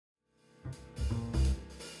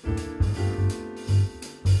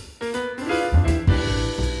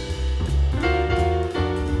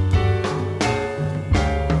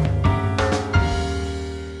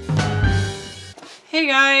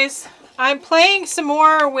guys. I'm playing some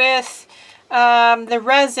more with the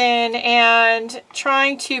resin and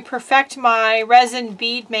trying to perfect my resin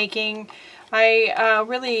bead making. I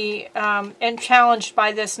really am challenged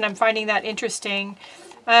by this, and I'm finding that interesting.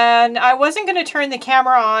 And I wasn't going to turn the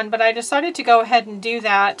camera on, but I decided to go ahead and do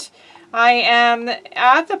that. I am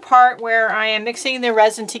at the part where I am mixing the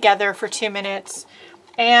resin together for 2 minutes.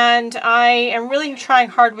 And I am really trying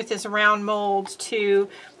hard with this round mold to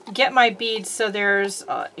get my beads so there's,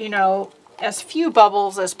 you know, as few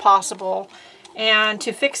bubbles as possible, and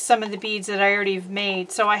to fix some of the beads that I already have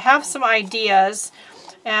made. So I have some ideas,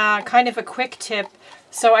 kind of a quick tip.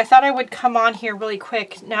 So I thought I would come on here really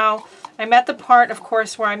quick. Now, I'm at the part, of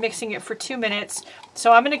course, where I'm mixing it for 2 minutes.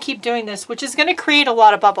 So I'm going to keep doing this, which is going to create a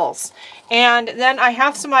lot of bubbles. And then I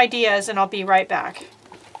have some ideas, and I'll be right back.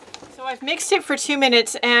 So I've mixed it for 2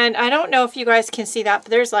 minutes, and I don't know if you guys can see that, but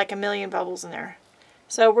there's like a million bubbles in there.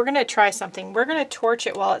 So we're going to try something. We're going to torch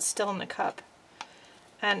it while it's still in the cup.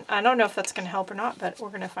 And I don't know if that's going to help or not, but we're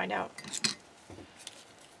going to find out.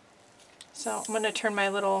 So I'm going to turn my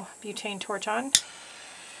little butane torch on.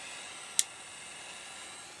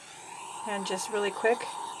 And just really quick.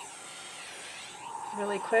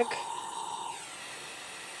 Really quick.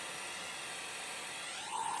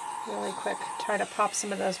 Really quick. Try to pop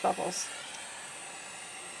some of those bubbles.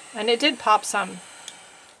 And it did pop some.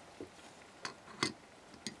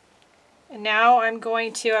 And now I'm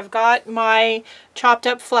going to, I've got my chopped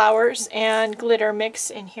up flowers and glitter mix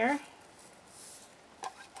in here.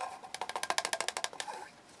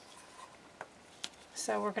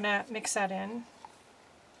 So we're going to mix that in.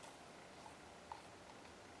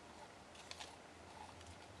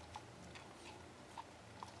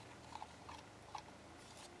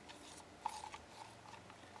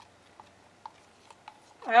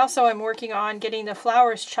 I also am working on getting the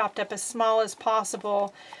flowers chopped up as small as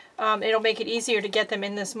possible. It'll make it easier to get them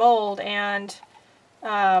in this mold, and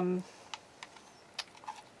I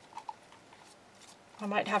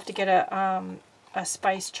might have to get a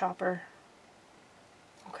spice chopper.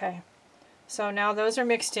 Okay, so now those are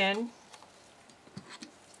mixed in,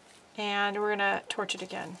 and we're going to torch it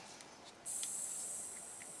again.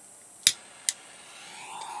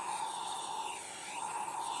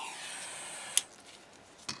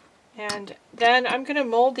 And then I'm going to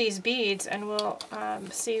mold these beads, and we'll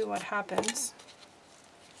see what happens.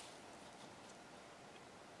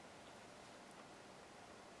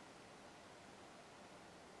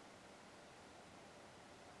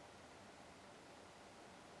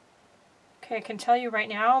 Okay, I can tell you right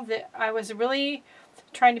now that I was really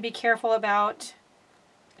trying to be careful about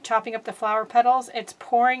chopping up the flower petals. It's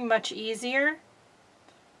pouring much easier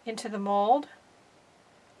into the mold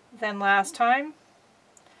than last time.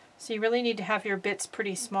 So you really need to have your bits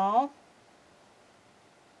pretty small.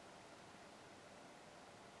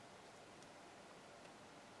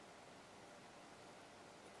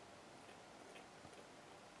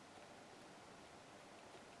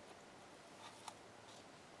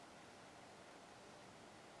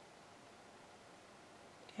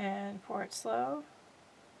 And pour it slow.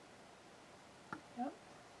 Yep.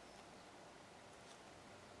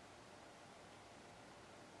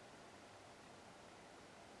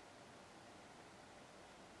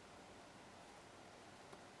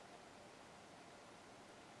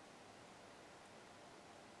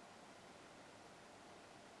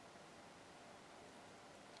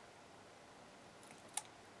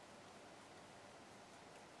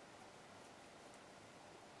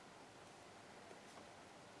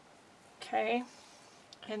 Okay,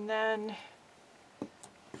 and then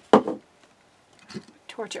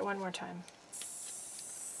torch it one more time.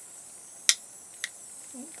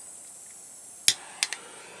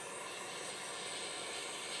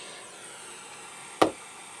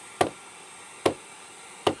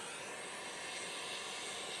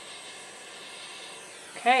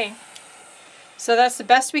 Okay, so that's the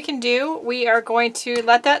best we can do. We are going to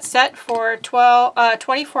let that set for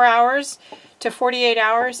 24 hours to 48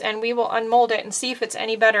 hours, and we will unmold it and see if it's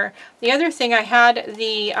any better. The other thing I had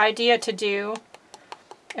the idea to do,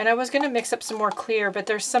 and I was going to mix up some more clear, but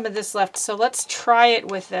there's some of this left, so let's try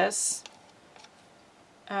it with this.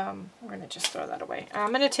 We're going to just throw that away. I'm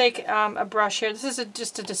going to take a brush here. This is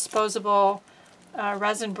just a disposable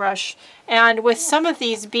resin brush, and with some of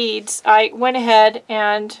these beads I went ahead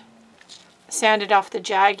and sanded off the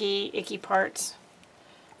jaggy, icky parts,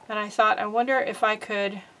 and I thought, I wonder if I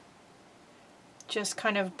could just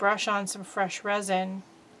kind of brush on some fresh resin,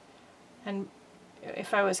 and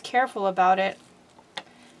if I was careful about it,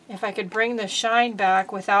 if I could bring the shine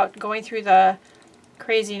back without going through the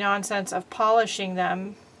crazy nonsense of polishing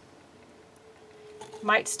them.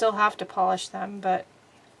 Might still have to polish them, but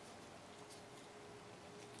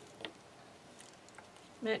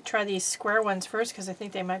I'm going to try these square ones first because I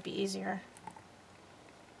think they might be easier.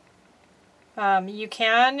 You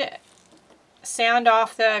can sand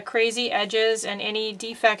off the crazy edges and any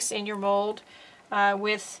defects in your mold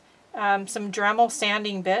with some Dremel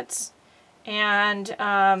sanding bits,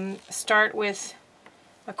 and start with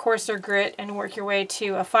a coarser grit and work your way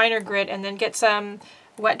to a finer grit, and then get some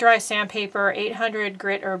wet dry sandpaper, 800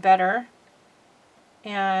 grit or better,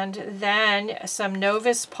 and then some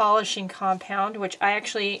Novus polishing compound, which I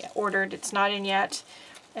actually ordered. It's not in yet,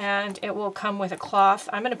 and it will come with a cloth.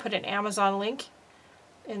 I'm going to put an Amazon link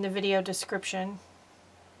in the video description.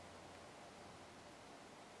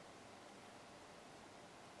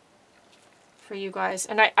 For you guys,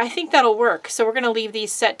 and I think that'll work. So we're going to leave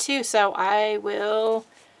these set too, so I will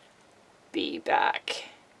be back.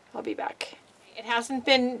 I'll be back. It hasn't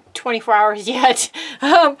been 24 hours yet,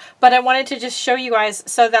 but I wanted to just show you guys.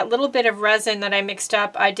 So that little bit of resin that I mixed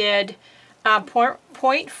up, I did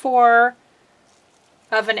 0.4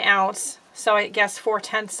 of an ounce, so I guess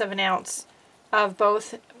 4/10 of an ounce of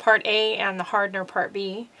both part A and the hardener part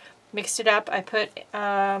B. Mixed it up. I put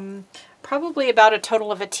probably about a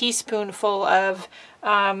total of a teaspoonful of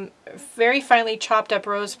very finely chopped up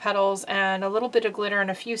rose petals and a little bit of glitter and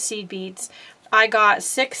a few seed beads. I got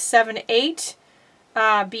 6, 7, 8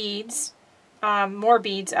 beads, more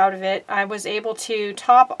beads out of it. I was able to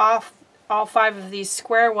top off all 5 of these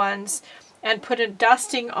square ones and put a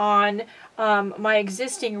dusting on my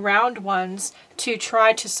existing round ones to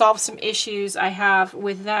try to solve some issues I have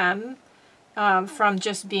with them from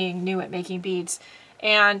just being new at making beads.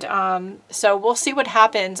 And so we'll see what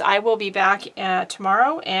happens. I will be back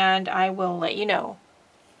tomorrow, and I will let you know.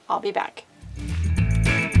 I'll be back.